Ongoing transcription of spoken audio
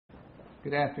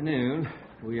Good afternoon.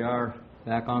 We are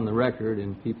back on the record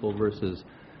in People versus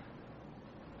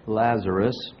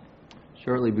Lazarus.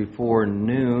 Shortly before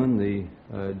noon, the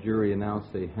jury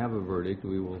announced they have a verdict.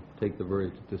 We will take the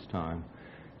verdict at this time.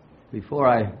 Before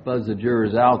I buzz the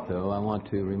jurors out, though, I want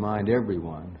to remind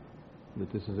everyone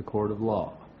that this is a court of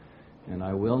law, and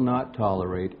I will not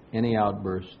tolerate any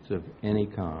outbursts of any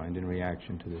kind in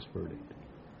reaction to this verdict.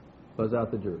 Buzz out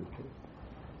the jurors, please.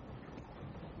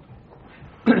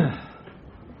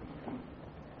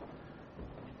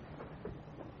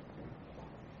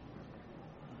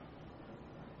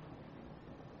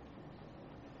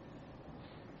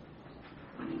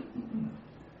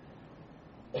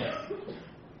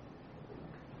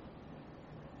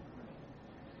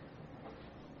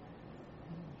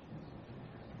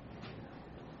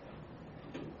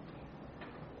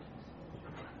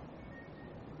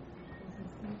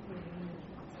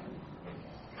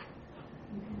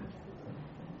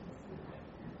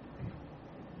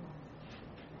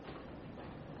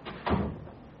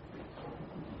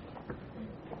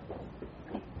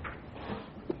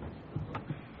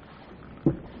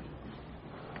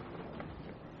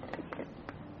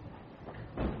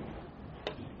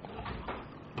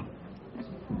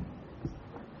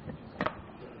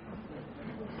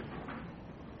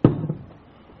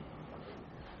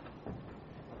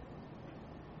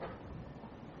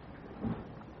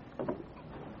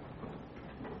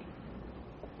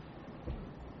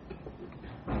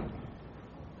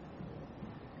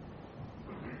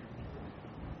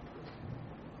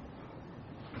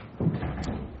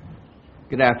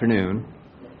 Good afternoon.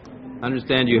 I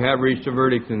understand you have reached a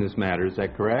verdict in this matter. Is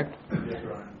that correct? Yes,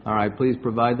 Your Honor. All right, please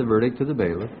provide the verdict to the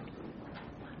bailiff.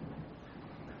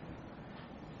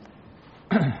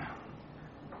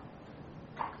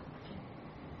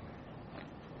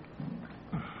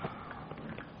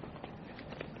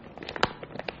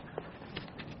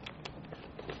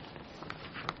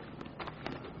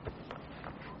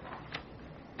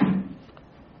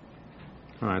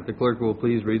 All right, the clerk will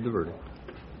please read the verdict.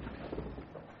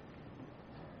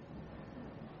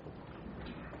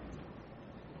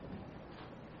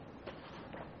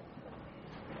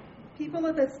 People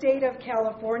of the State of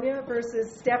California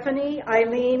versus Stephanie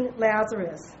Eileen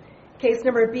Lazarus. Case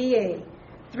number BA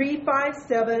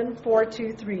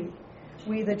 357423.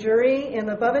 We, the jury, in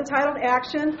the above entitled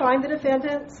action, find the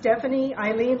defendant, Stephanie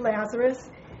Eileen Lazarus,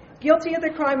 guilty of the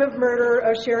crime of murder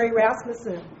of Sherry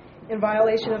Rasmussen in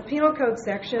violation of Penal Code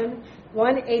Section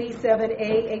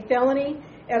 187A, a felony,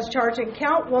 as charged in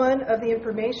Count 1 of the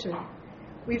information.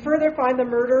 We further find the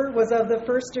murder was of the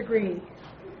first degree.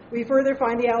 We further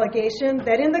find the allegation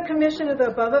that in the commission of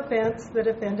the above offense, the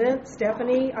defendant,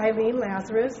 Stephanie Eileen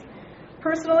Lazarus,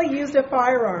 personally used a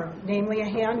firearm, namely a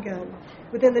handgun,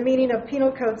 within the meaning of Penal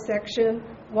Code Section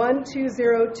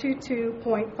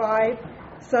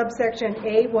 12022.5, subsection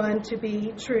A1 to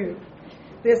be true.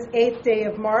 This 8th day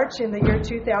of March in the year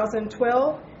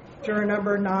 2012, juror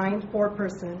number 9,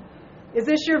 foreperson. Is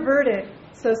this your verdict?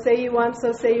 So say you one,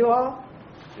 so say you all?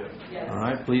 Yes. All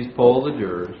right, please poll the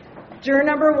jurors. Juror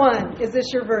number 1, is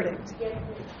this your verdict? Yes,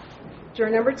 please. Juror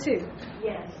number 2.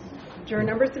 Yes. Juror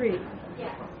number 3.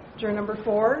 Yes. Juror number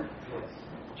 4. Yes.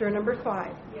 Juror number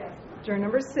 5. Yes. Juror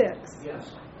number 6.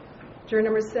 Yes. Juror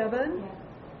number 7. Yes.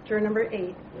 Juror number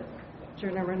 8. Yes.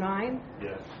 Juror number 9.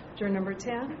 Yes. Juror number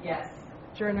 10. Yes.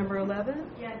 Juror number 11.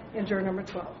 Yes. And juror number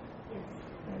 12. Yes.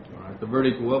 Thank you. All right, the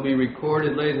verdict will be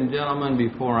recorded. Ladies and gentlemen,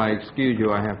 before I excuse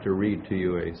you, I have to read to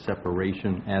you a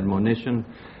separation admonition.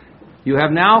 You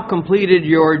have now completed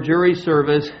your jury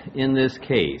service in this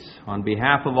case. On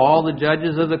behalf of all the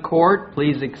judges of the court,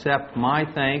 please accept my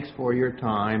thanks for your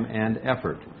time and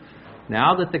effort.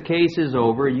 Now that the case is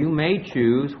over, you may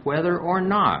choose whether or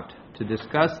not to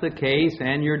discuss the case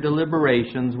and your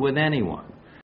deliberations with anyone.